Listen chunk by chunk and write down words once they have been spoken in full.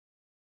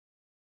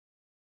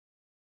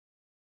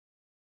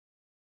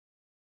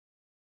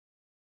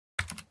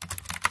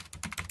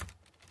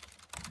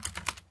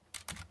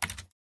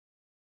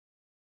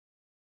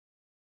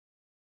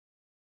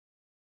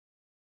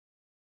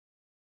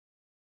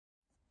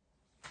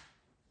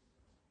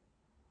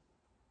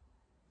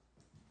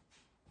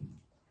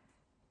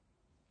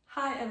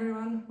Hi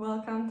everyone,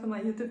 welcome to my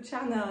YouTube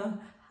channel.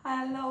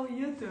 Hello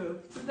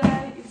YouTube!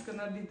 Today it's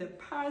gonna be the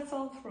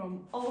parcel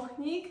from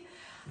OCHNIK.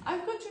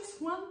 I've got just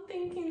one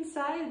thing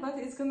inside, but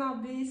it's gonna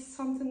be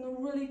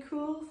something really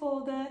cool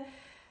for the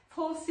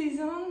fall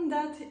season,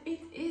 that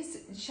it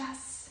is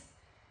just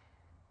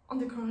on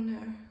the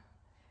corner.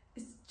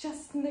 It's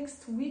just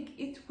next week,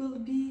 it will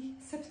be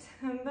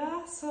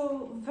September,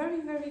 so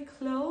very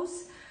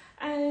close,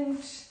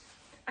 and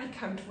I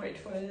can't wait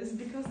for this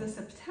because the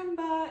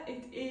September,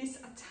 it is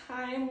a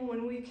time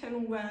when we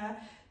can wear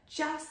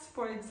just,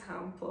 for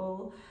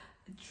example,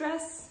 a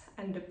dress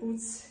and the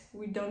boots.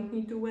 We don't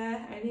need to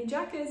wear any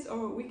jackets,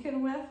 or we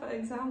can wear, for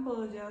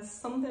example, just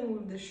something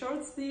with the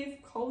short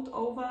sleeve, coat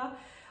over,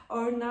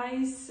 or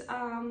nice,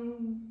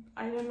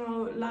 I don't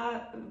know,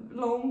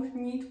 long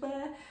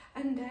knitwear.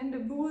 And then the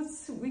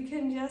boots, we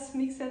can just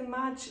mix and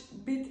match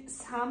bit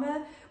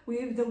summer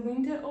with the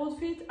winter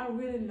outfit. I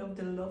really love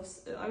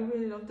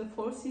the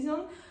fall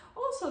season.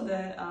 Also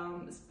the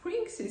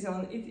spring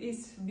season, it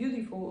is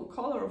beautiful,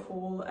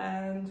 colorful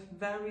and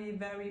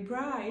very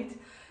bright.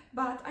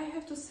 But I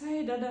have to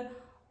say that the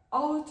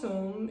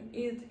autumn,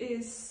 it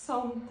is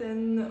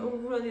something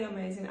really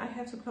amazing. I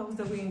have to close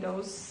the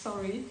windows,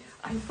 sorry,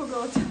 I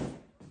forgot.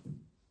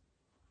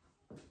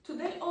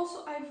 Today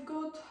also I've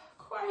got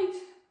quite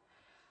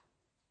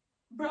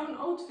brown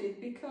outfit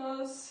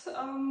because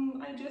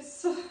I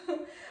just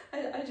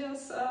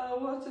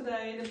wore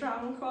today the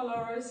brown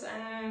colors,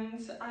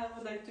 and I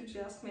would like to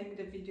just make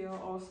the video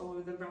also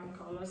with the brown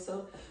colors.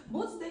 So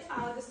boots, they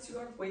are the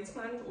Stuart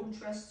Weitzman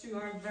Ultra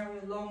Stuart,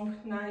 very long,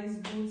 nice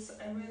boots.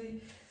 I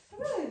really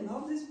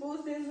love these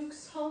boots. They look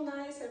so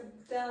nice and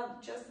they're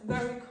just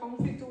very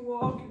comfy to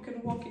walk. You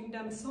can walk in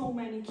them so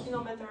many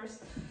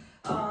kilometers,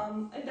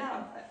 and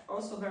they're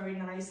also very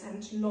nice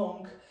and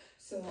long.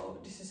 So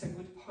this is a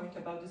good point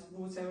about these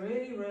boots. I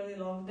really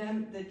love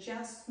them. They're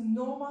just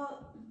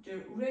normal,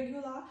 the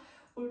regular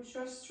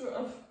Ultra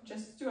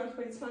just Stuart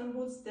Weitzman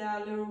boots. They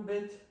are a little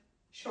bit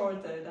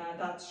shorter. They're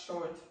that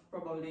short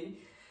probably.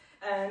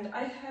 And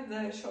I have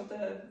the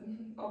shorter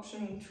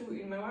option too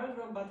in my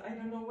wardrobe, but I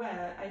don't know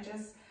where. I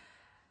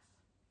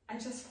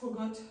just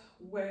forgot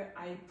where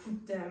I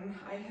put them.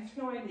 I have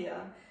no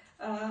idea.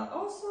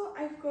 Also,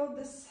 I've got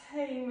the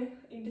same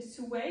in the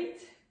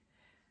suede,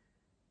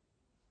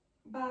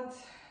 but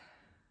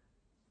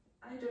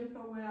I don't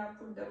know where I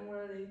put them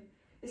really.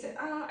 It's like,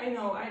 I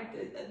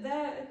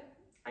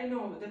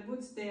know the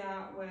boots, they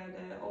are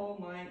where all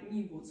my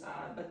knee boots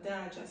are, but they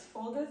are just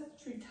folded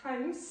 3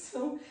 times,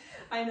 so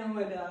I know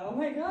where they are. Oh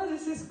my god,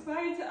 this is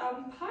quite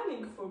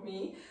panic for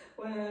me,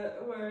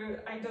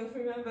 where I don't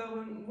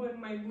remember when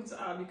my boots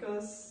are,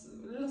 because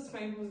lost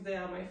my boots, they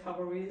are my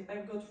favorite.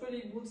 I've got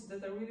really boots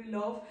that I really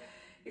love.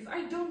 If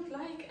I don't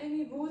like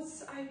any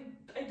boots, I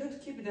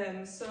don't keep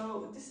them.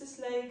 So this is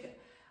like,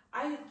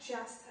 I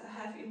just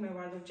have in my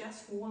wardrobe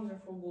just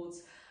wonderful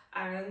boots,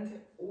 and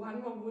one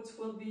more boots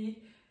will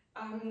be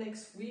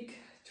next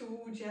week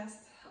to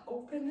just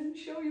open and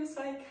show you,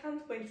 so I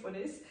can't wait for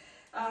this,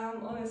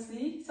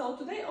 honestly. So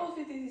today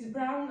outfit is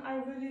brown. I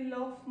really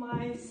love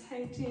my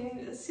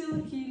satin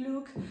silky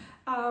look,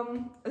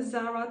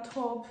 Zara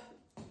top.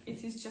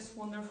 It is just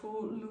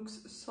wonderful,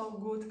 looks so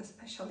good,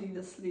 especially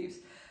the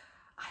sleeves.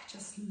 I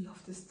just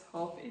love this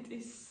top, it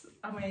is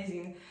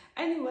amazing.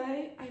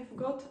 Anyway, I've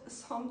got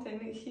something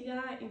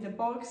here in the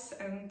box,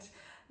 and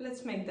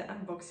let's make the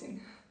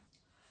unboxing.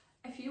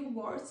 A few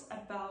words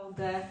about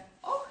the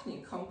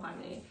OCHNIK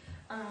company.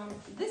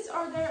 This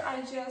order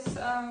I just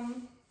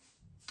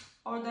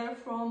ordered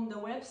from the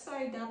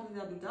website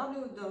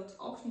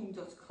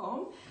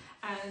www.ochnik.com,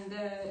 and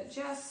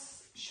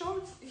just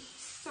short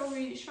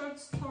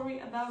story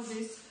about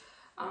this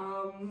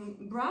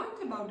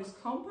brand, about this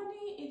company.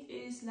 It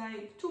is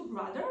like 2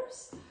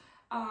 brothers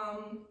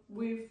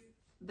with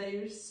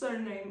their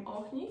surname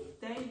OCHNIK.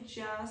 They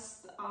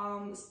just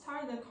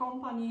started a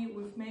company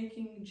with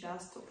making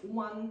just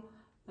one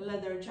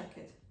leather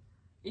jacket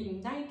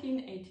in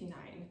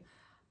 1989,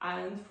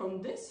 and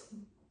from this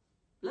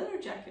leather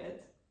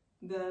jacket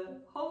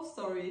the whole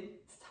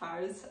story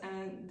starts,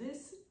 and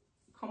this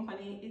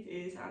company it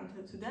is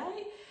until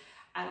today.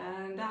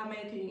 And they're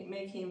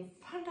making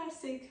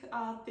fantastic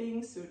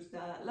things with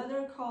the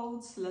leather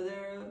coats,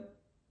 leather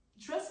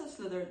dresses,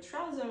 leather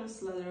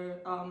trousers,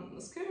 leather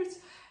skirts,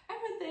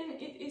 everything.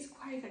 It is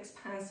quite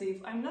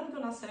expensive. I'm not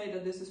gonna say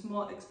that this is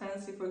more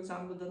expensive, for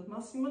example, than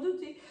Massimo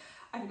Dutti.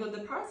 I've got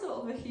the parcel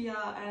over here,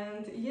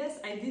 and yes,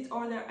 I did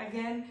order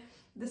again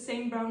the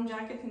same brown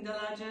jacket in the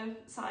larger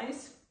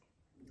size.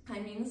 I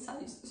mean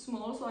size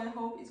small, so I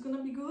hope it's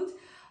gonna be good.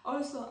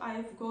 Also,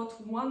 I've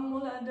got one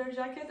more leather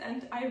jacket,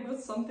 and I've got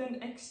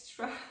something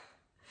extra.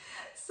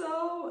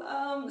 So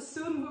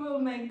soon we will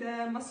make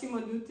the Massimo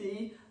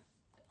Dutti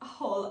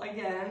haul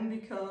again,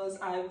 because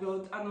I've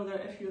got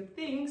a few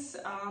things.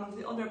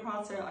 The other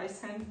parcel I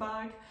sent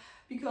back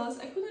because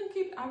I couldn't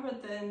keep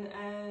everything,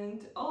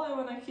 and all I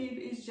want to keep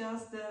is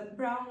just the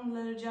brown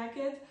leather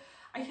jacket.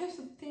 I have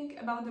to think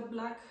about the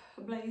black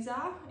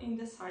blazer in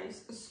the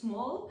size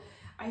small.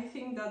 I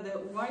think that the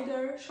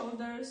wider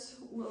shoulders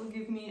will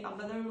give me a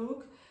better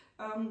look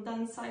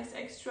than size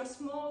extra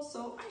small,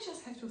 so I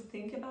just have to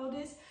think about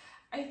this.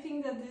 I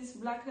think that this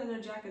black leather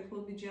jacket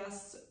will be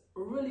just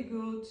really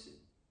good.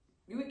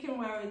 We can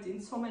wear it in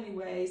so many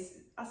ways,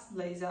 as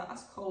blazer,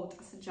 as coat,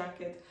 as a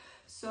jacket.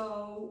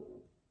 So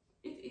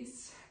it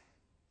is,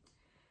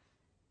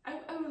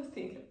 I will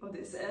think about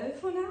this.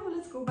 For now,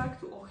 let's go back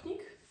to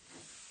OCHNIK.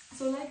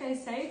 So like I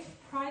said,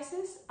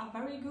 prices are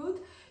very good.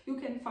 You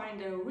can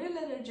find the real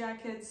leather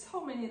jackets,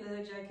 so many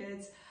leather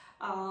jackets.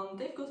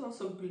 They've got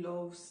also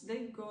gloves,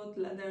 they've got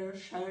leather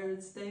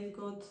shirts, they've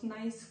got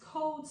nice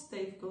coats,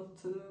 they've got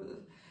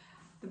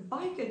the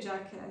biker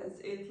jackets.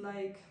 It's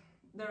like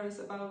there is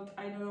about,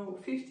 I don't know,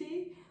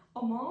 50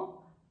 or more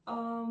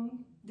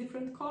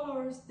different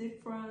colors,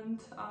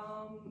 different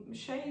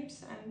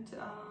shapes, and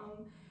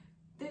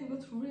they've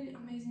got really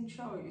amazing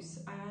choice.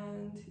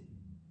 And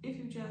if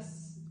you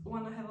just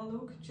want to have a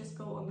look, just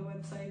go on the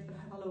website and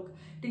have a look.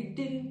 They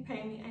didn't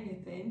pay me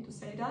anything to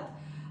say that.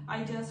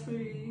 I just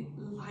really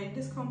like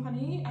this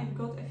company. I've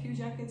got a few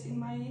jackets in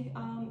my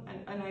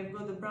and I've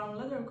got the brown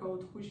leather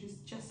coat, which is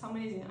just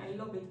amazing. I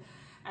love it,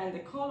 and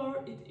the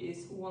color, it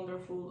is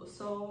wonderful.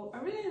 So I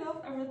really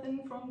love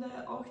everything from the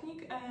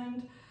OCHNIK,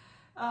 and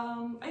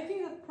I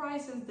think that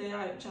prices, they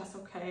are just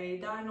okay.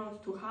 They are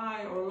not too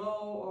high or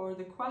low, or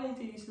the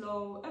quality is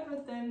low.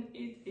 Everything,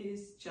 it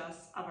is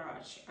just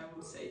average, I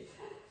would say.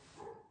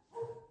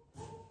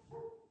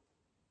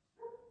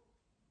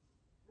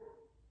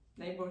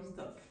 Neighbor's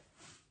dog.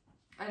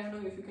 I don't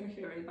know if you can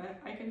hear it, but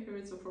I can hear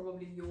it, so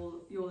probably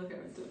you'll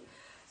hear it too.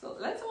 So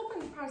let's open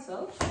the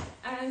parcel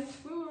and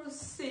we will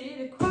see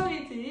the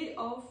quality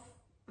of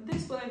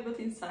this, what I've got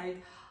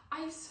inside.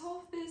 I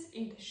saw this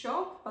in the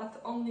shop,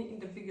 but only in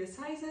the bigger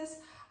sizes.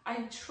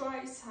 I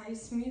tried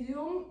size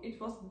medium, it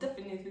was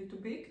definitely too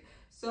big.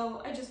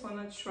 So I just want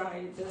to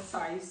try the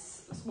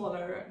size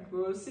smaller, and we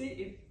will see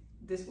if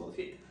this will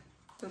fit.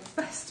 The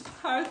best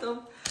part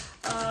of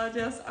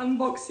just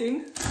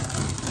unboxing.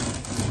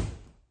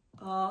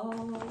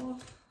 Oh,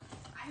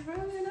 I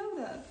really love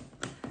that.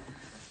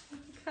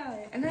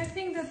 Okay, and I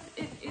think that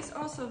it is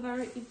also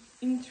very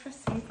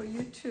interesting for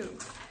you too.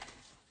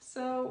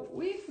 So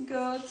we've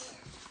got,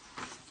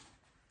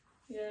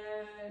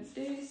 yeah,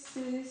 this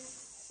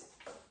is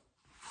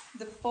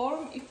the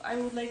form if I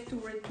would like to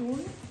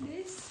return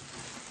this.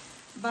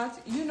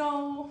 But you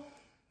know,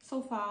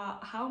 so far,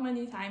 how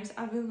many times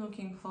I've been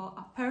looking for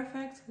a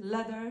perfect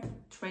leather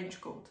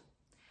trench coat.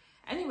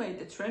 Anyway,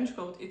 the trench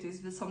coat, it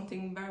is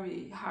something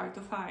very hard to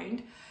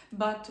find,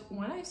 but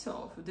when I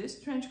saw these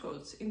trench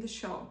coats in the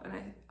shop,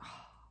 and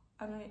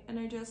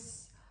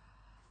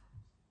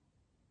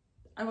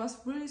I was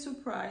really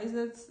surprised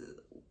that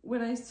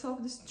when I saw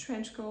this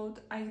trench coat,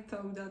 I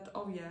thought that,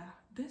 oh yeah,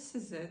 this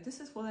is it,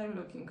 this is what I'm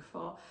looking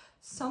for.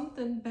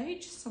 Something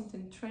beige,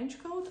 something trench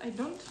coat, I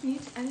don't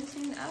need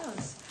anything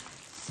else.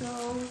 So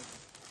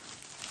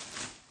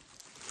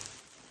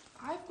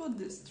I've got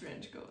this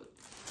trench coat.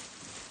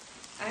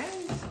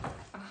 And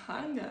a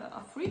hanger,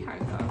 a free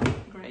hanger,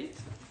 great.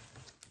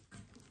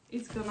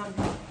 It's gonna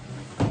be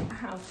a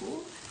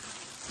handful.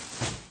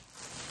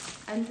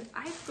 And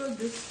I've got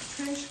this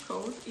trench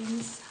coat in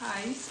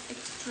size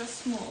extra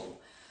small.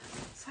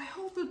 So I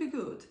hope it'll be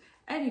good.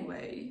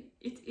 Anyway,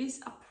 it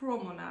is a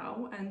promo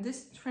now, and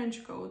this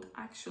trench coat,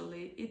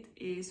 actually, it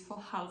is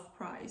for half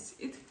price.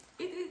 It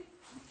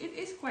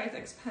is quite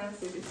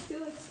expensive, it's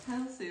still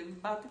expensive,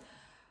 but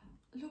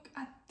look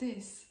at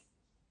this.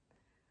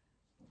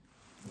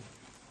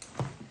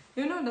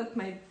 You know that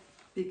my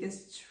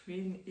biggest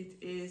dream, it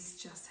is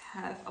just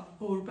have a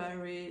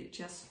Burberry,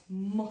 just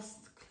most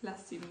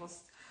classy,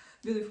 most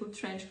beautiful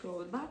trench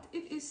coat, but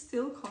it is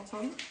still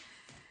cotton,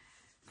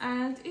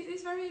 and it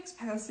is very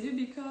expensive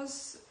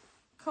because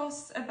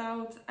costs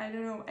about, I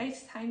don't know, 8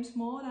 times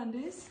more than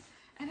this,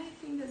 and I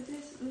think that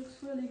this looks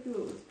really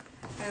good,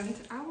 and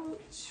I will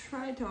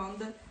try it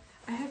on.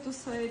 I have to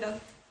say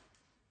that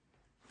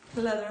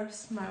leather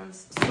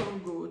smells so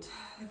good.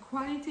 The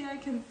quality I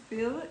can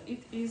feel,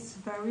 it is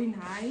very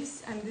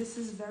nice, and this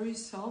is very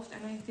soft,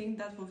 and I think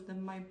that with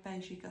my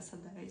beige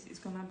casadays it's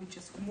gonna be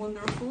just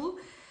wonderful.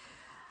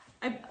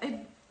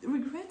 I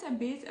regret a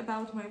bit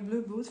about my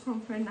blue boots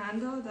from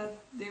Fernando, that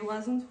they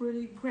wasn't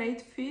really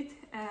great fit,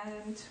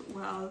 and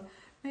well,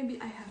 maybe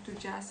I have to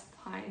just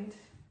find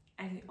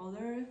any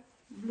other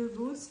blue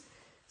boots.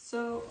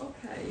 So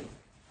okay,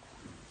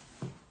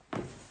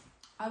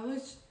 I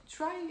will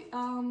try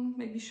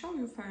maybe show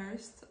you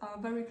first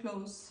very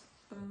close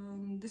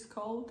this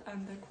coat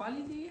and the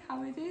quality,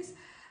 how it is,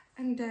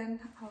 and then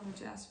I will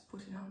just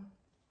put it on.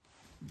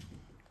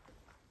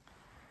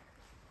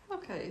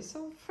 Okay,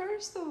 so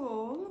first of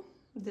all,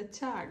 the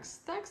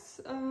tags.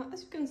 As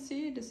you can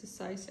see, this is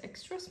size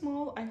extra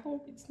small. I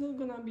hope it's not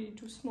gonna be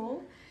too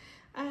small.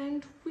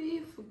 And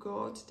we've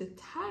got the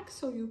tag,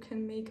 so you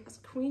can make a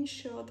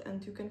screenshot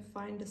and you can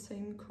find the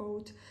same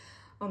coat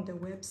on the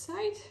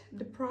website.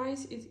 The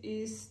price, it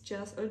is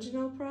just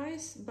original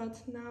price,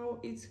 but now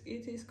it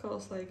is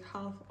cost like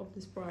half of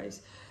this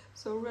price,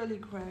 so really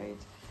great.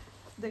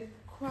 the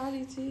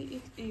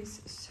quality, it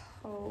is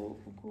so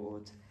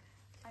good.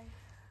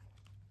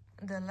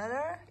 The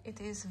leather, it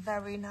is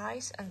very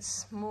nice and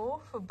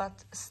smooth,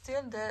 but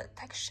still the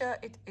texture,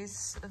 it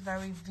is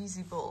very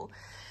visible.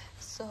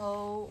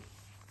 So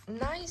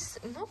nice,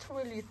 not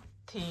really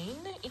thin,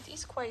 it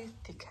is quite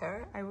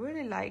thicker. I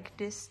really like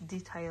this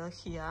detail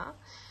here.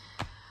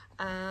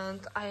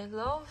 And I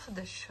love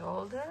the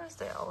shoulders,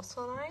 they're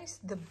also nice.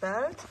 The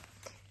belt,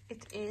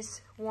 it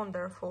is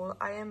wonderful.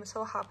 I am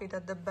so happy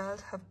that the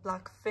belt have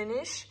black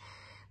finish.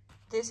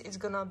 This is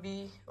gonna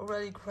be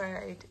really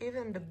great.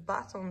 Even the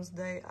buttons,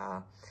 they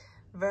are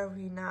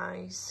very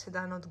nice.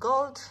 They're not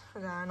gold,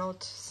 they are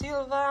not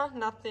silver,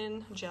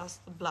 nothing,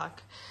 just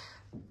black.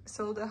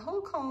 So the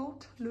whole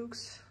coat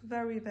looks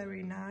very,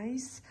 very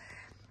nice.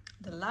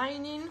 The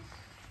lining,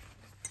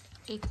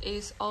 it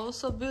is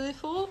also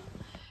beautiful.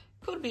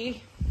 Could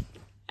be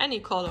any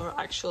color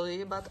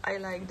actually, but I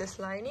like this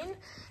lining.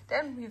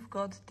 Then we've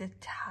got the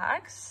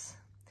tags.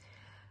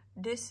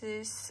 This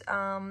is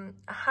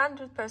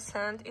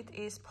 100%, it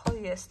is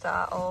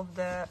polyester of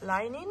the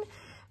lining,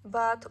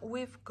 but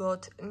we've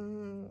got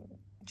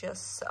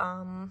just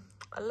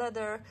a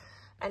leather,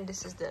 and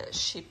this is the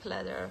sheep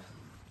leather.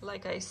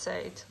 Like I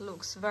said,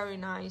 looks very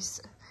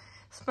nice,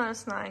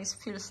 smells nice,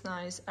 feels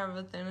nice,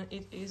 everything,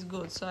 it is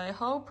good. So I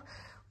hope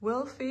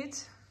will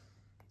fit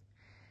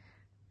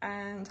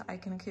and I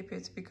can keep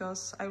it,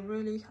 because I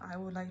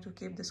would like to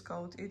keep this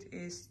coat. It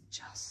is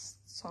just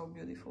so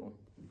beautiful.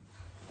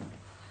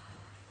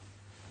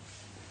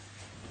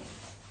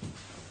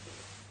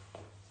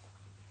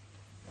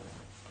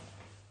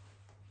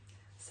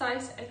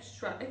 Size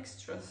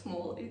extra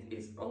small, it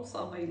is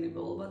also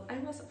available, but I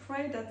was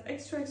afraid that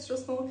extra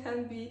small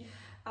can be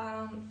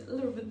a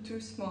little bit too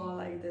small,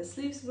 like the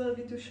sleeves will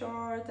be too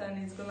short and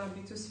it's gonna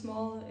be too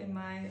small in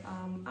my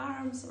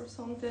arms or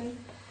something.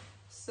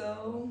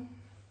 So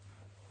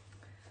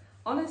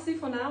honestly,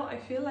 for now I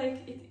feel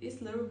like it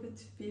is a little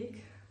bit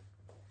big,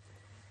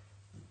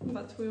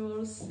 but we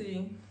will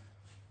see.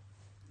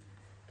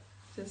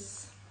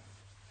 Just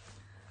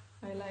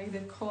I like the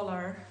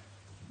color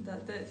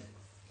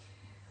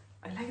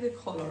I like the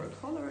color.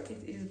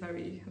 It is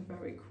very,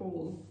 very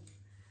cool.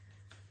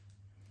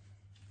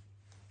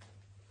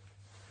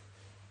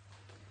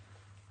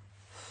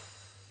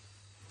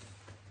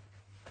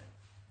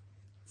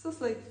 So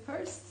it's like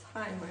first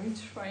time I'm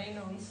trying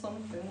on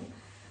something.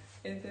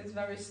 It is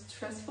very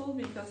stressful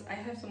because I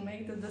have to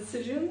make the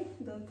decision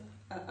that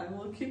I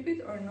will keep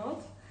it or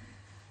not.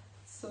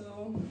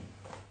 So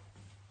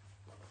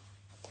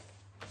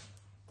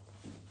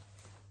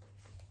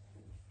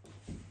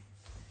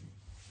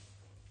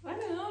I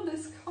don't know,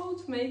 this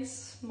coat makes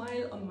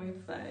smile on my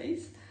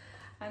face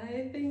and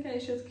I think I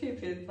should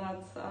keep it,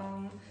 but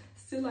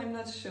still I'm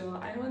not sure.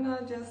 I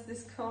wanna just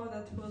this coat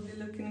that will be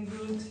looking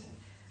good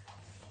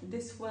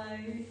this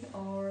way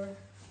or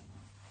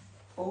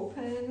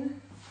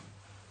open.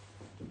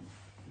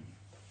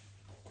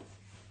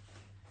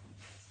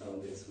 So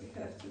this we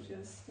have to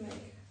just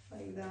make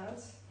like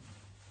that.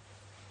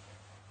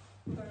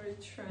 Very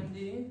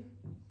trendy.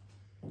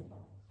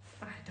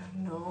 I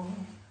don't know.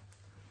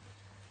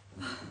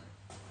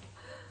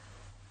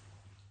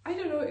 I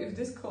don't know if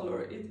this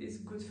color it is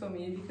good for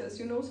me, because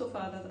you know so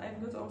far that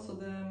I've got also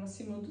the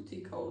Massimo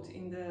Dutti coat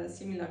in the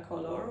similar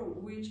color,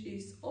 which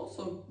is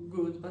also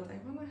good, but I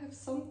want to have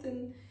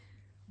something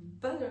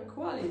better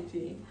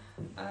quality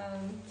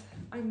and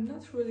I'm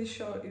not really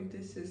sure if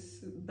this is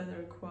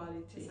better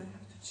quality. So I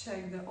have to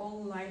check the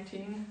all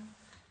lighting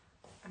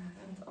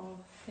and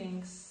all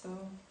things,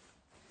 so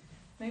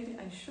maybe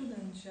I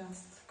shouldn't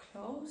just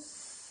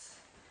close,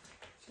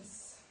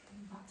 just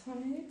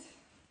button it.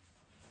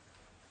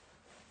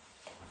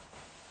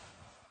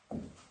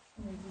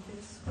 Maybe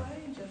this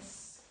way,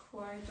 just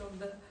quite of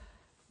the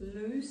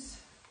loose.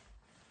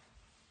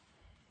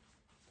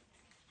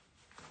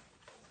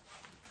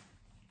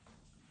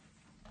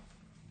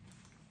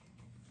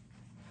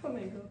 Oh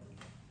my god,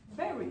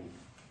 very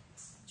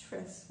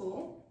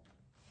stressful.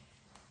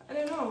 I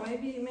don't know,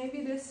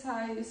 maybe this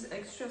size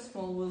extra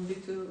small will be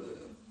too,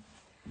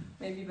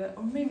 maybe, but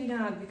or maybe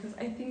not, because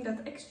I think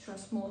that extra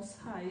small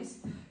size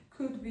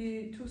could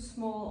be too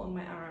small on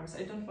my arms.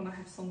 I don't want to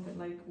have something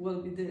like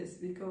will be this,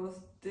 because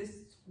this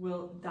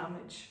will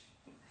damage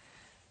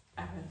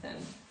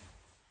everything.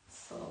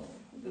 So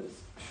this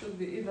should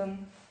be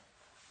even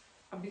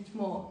a bit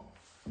more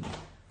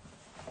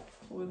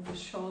with the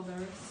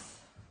shoulders.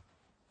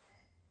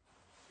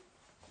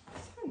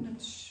 So I'm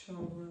not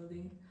sure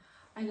really.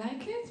 I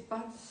like it,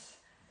 but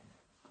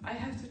I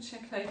have to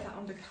check later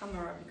on the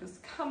camera, because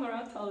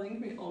camera telling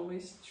me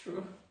always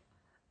true.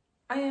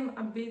 I am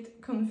a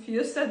bit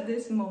confused at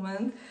this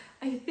moment.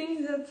 I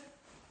think that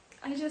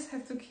I just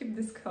have to keep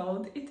this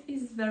coat. It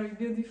is very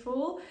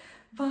beautiful,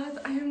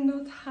 but I am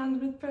not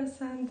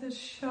 100%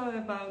 sure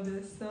about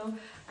this. So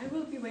I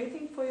will be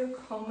waiting for your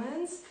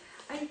comments.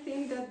 I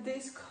think that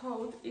this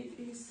coat, it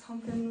is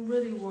something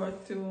really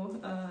worth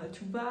to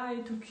buy,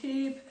 to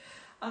keep.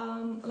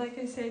 Like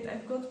I said,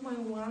 I've got my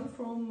one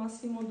from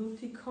Massimo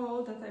Dutti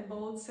coat that I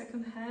bought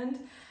second hand.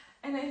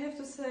 And I have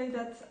to say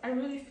that I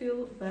really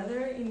feel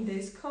better in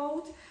this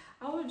coat.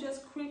 I will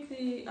just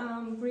quickly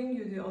bring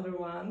you the other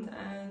one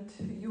and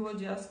you will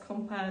just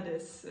compare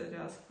this.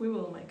 We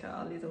will make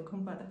a little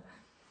compare.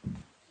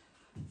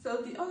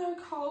 So the other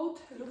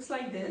coat looks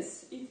like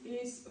this. It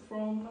is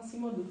from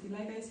Massimo Dutti.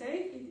 Like I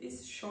said, it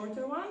is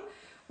shorter one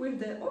with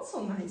the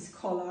also nice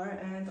collar,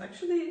 and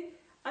actually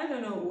I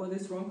don't know what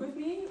is wrong with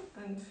me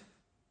and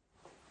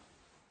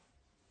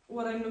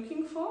what I'm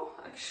looking for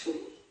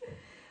actually.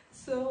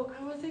 So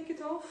I will take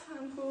it off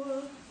and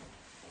we'll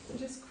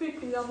just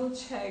quickly double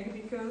check,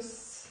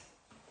 because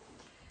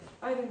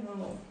I don't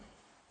know,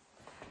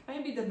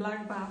 maybe the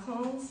black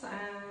buttons,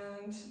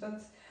 and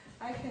but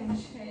I can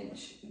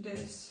change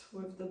this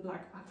with the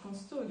black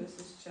buttons too. This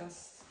is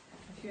just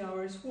a few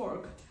hours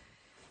work.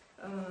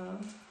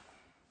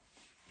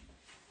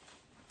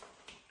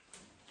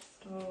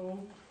 So,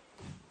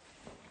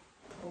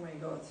 oh my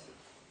god.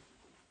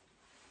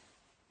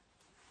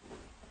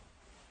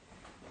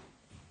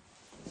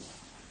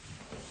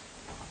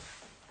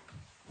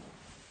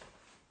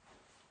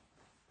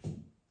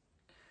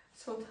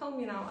 So tell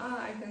me now,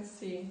 I can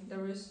see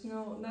there is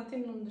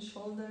nothing on the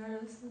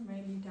shoulders,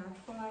 maybe that's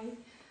why.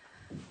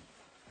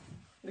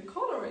 The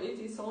color, it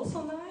is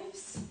also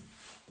nice.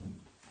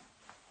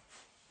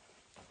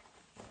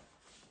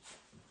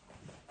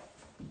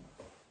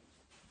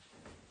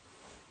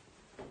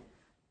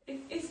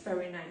 It is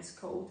very nice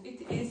coat.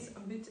 It is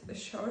a bit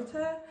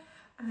shorter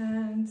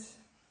and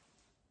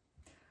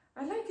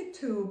I like it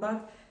too,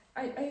 but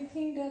I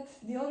think that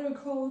the other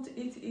coat,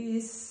 it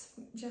is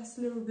just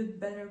a little bit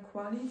better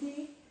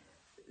quality.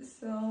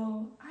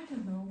 So I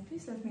don't know,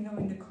 please let me know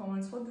in the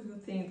comments, what do you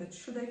think? That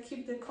should I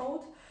keep the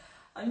coat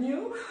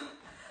new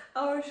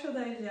or should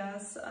I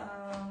just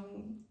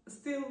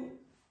still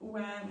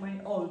wear my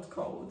old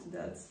coat?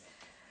 That's,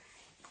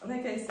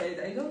 like I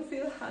said, I don't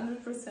feel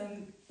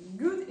 100%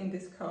 good in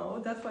this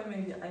coat. That's why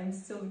maybe I'm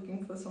still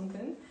looking for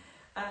something.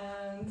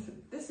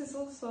 And this is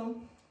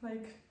also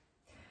like,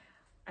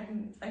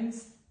 I'm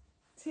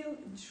still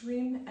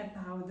dream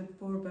about the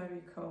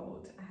Burberry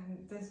coat,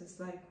 and this is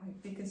like my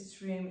biggest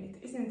dream.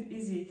 It isn't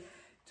easy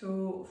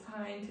to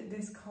find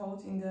this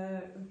coat in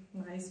the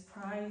nice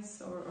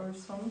price or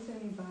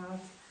something, but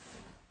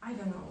I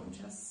don't know,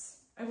 just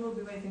I will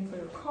be waiting for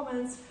your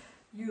comments.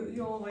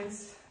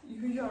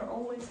 You are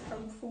always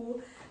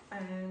helpful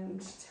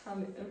and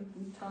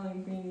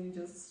telling me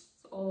just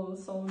all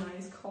so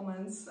nice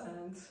comments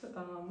and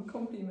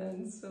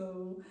compliments.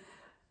 So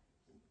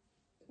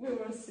we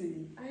will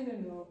see. I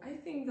don't know. I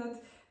think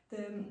that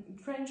the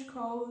trench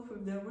coat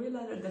with the real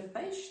leather, the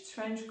beige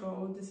trench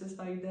coat, this is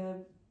like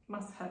the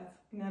must-have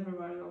in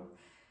everywhere,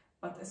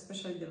 but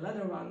especially the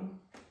leather one.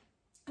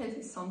 It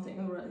is something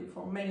already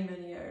for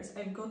many years.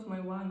 I've got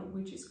my one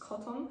which is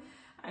cotton,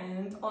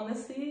 and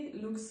honestly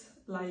looks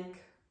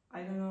like,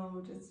 I don't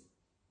know, just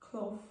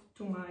cloth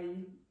to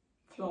my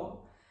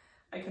floor.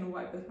 I can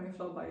wipe with my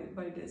floor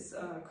by this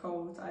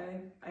coat.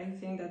 I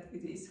think that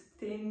it is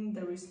thin,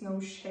 there is no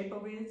shape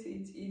of it,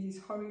 it is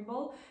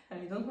horrible,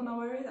 and I don't want to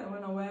wear it. I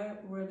want to wear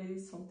really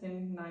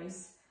something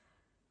nice,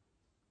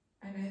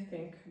 and I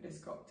think this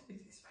coat,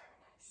 it is very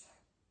nice.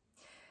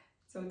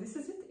 So this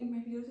is it in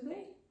my video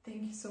today.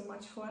 Thank you so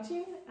much for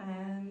watching,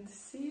 and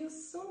see you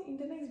soon in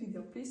the next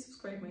video. Please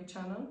subscribe my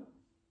channel.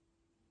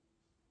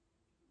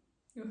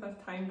 You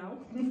have time now.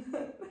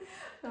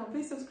 Now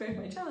please subscribe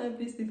my channel,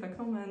 please leave a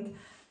comment,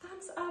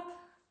 thumbs up,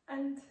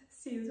 and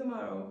see you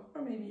tomorrow,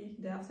 or maybe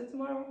the after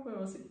tomorrow, we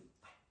will see.